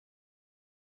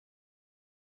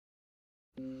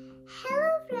Hello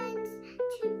friends,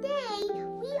 today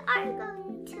we are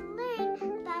going to learn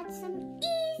about some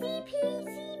easy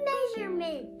peasy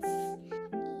measurements.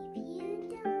 If you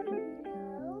don't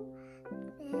know,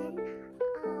 then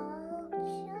I'll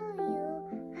show you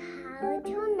how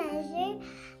to measure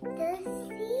the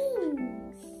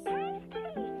things.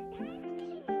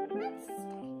 Let's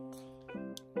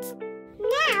start.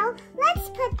 Now let's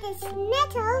put this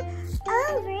metal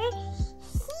over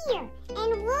here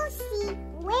and we'll see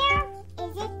where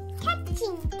is it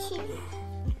touching to.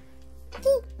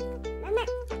 Remember,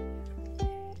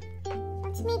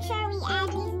 let's make sure we add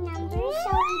these numbers so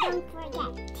we don't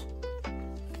forget.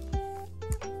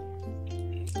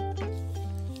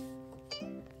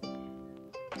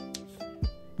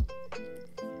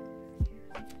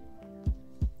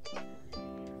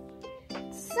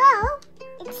 So,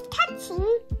 it's touching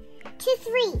to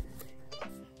 3.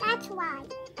 That's why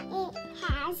it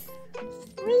has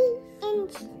 3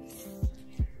 inches.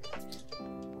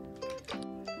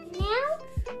 Now,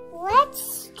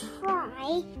 let's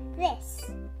try this.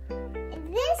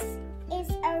 This is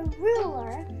a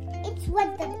ruler. It's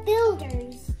what the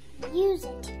builders use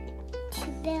it to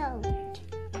build.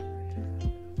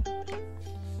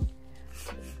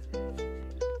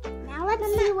 Now let's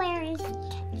see where is it.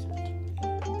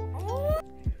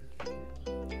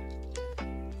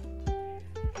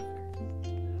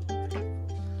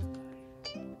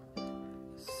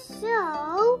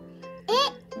 So,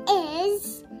 it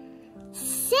is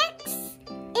 6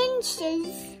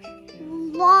 inches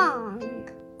long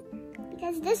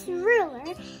because this ruler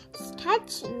is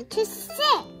touching to 6.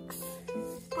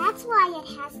 That's why it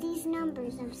has these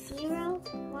numbers of 0,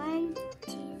 1,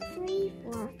 2, 3,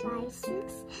 4, 5,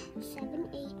 6, 7,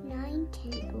 8, 9,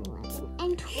 10, 11,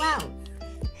 and 12.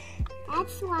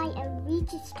 That's why it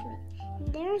reaches to it.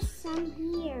 And there's some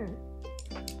here.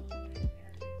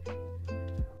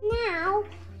 Now,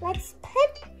 let's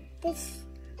put this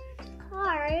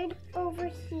card over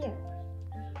here.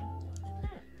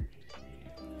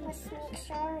 Let's make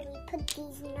sure we put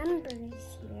these numbers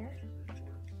here.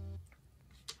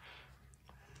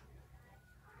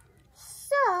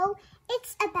 So,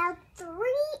 it's about 3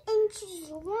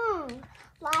 inches long,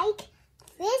 like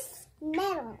this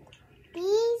metal.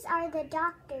 These are the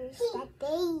doctors that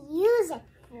they use it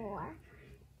for.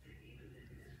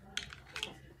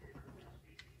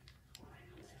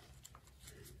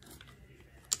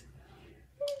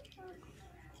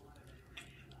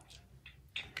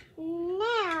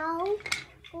 Now,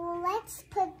 let's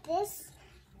put this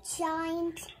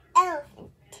giant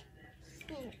elephant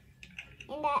here.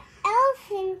 And the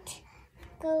elephant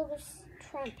goes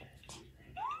trumpet.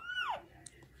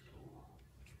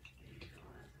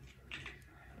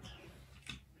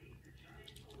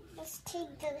 Let's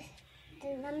take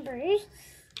the numbers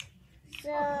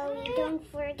so you don't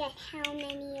forget how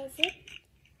many is it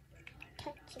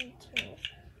touching to it.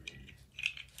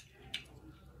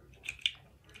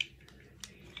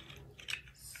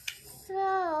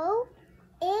 So,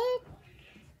 it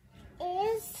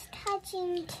is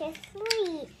touching to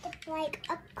 3, like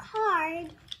a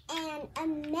card and a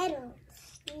medal.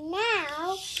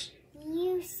 Now,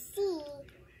 you see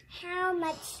how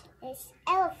much this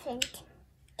elephant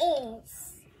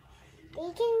is.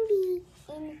 They can be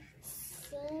in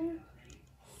same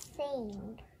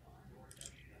thing.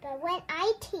 But when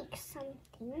I take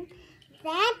something,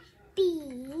 that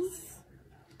be's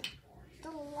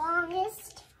the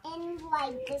longest and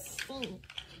like this thing.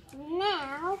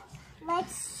 Now,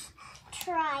 let's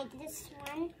try this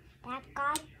one that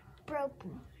got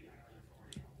broken.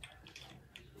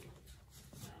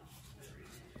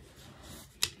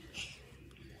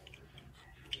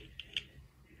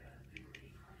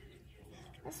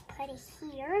 Let's put it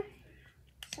here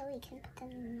so we can put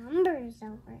the numbers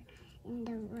over in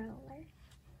the roller.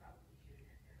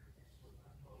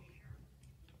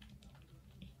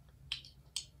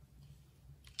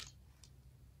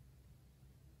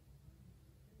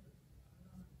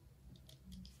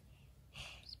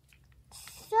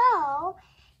 So,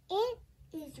 it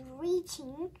is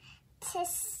reaching to 6.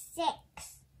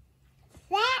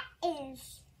 That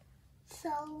is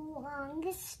the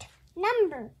longest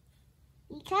number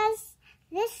because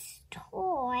this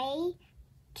toy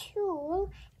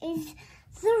tool is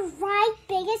the right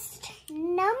biggest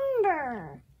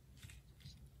number.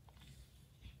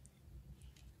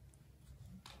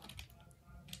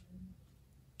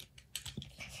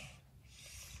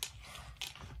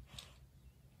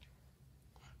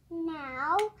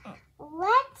 Now,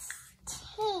 let's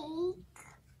take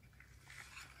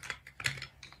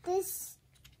this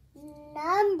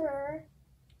number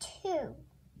 2.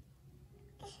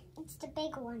 It's the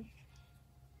big one.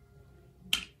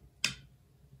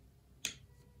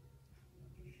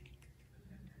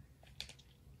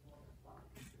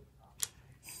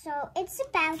 it's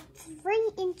about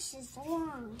 3 inches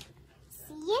long.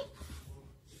 See it?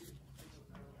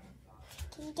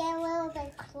 Can you get a little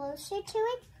bit closer to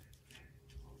it?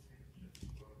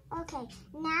 Okay,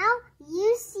 now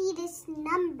you see this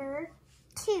number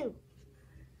 2.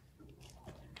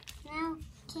 Now,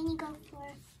 can you go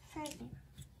further?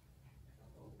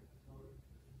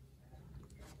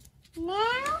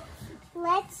 Now,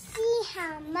 let's see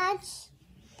how much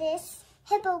this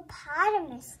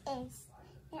hippopotamus is.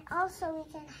 And also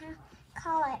we can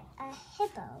call it a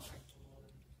hippo.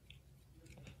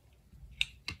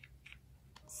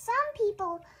 Some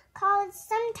people call it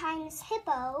sometimes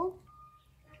hippo,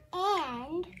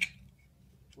 and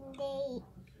they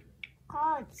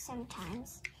call it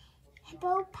sometimes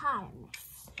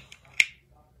hippopotamus.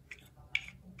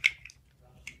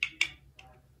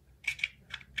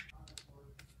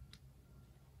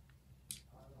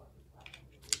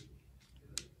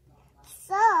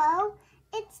 So,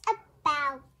 it's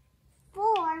about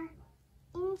 4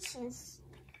 inches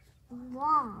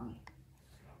long.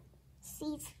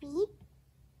 See its feet?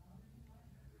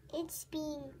 It's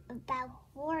being about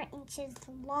 4 inches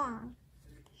long.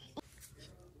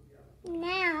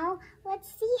 Now, let's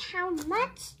see how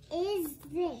much is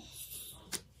this.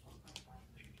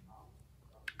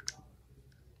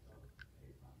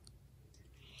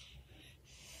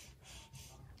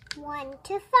 One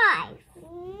to 5.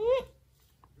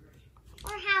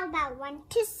 Or how about 1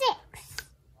 to 6?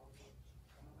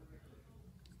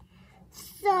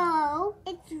 So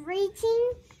it's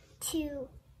reaching to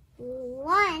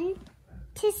 1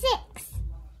 to 6.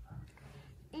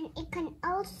 And it can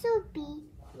also be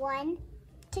 1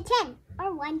 to 10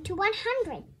 or 1 to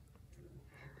 100.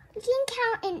 We can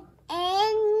count in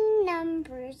any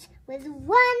numbers with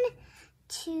 1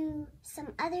 to some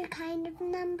other kind of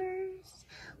numbers,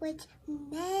 which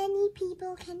many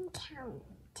people can count.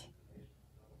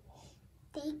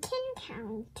 They can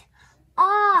count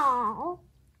all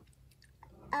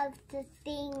of the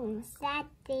things that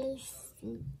they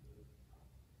see.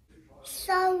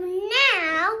 So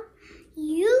now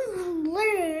you've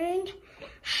learned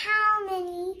how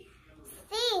many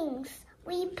things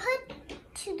we put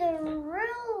to the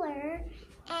ruler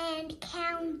and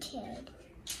counted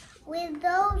with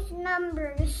those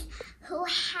numbers who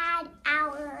had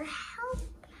our help.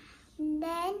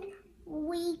 Then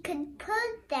we could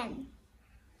put them.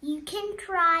 You can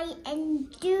try and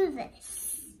do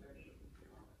this.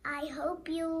 I hope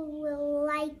you will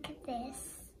like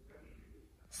this.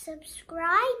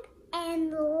 Subscribe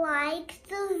and like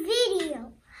the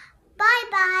video.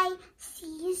 Bye-bye.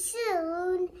 See you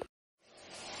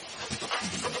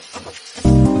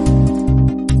soon.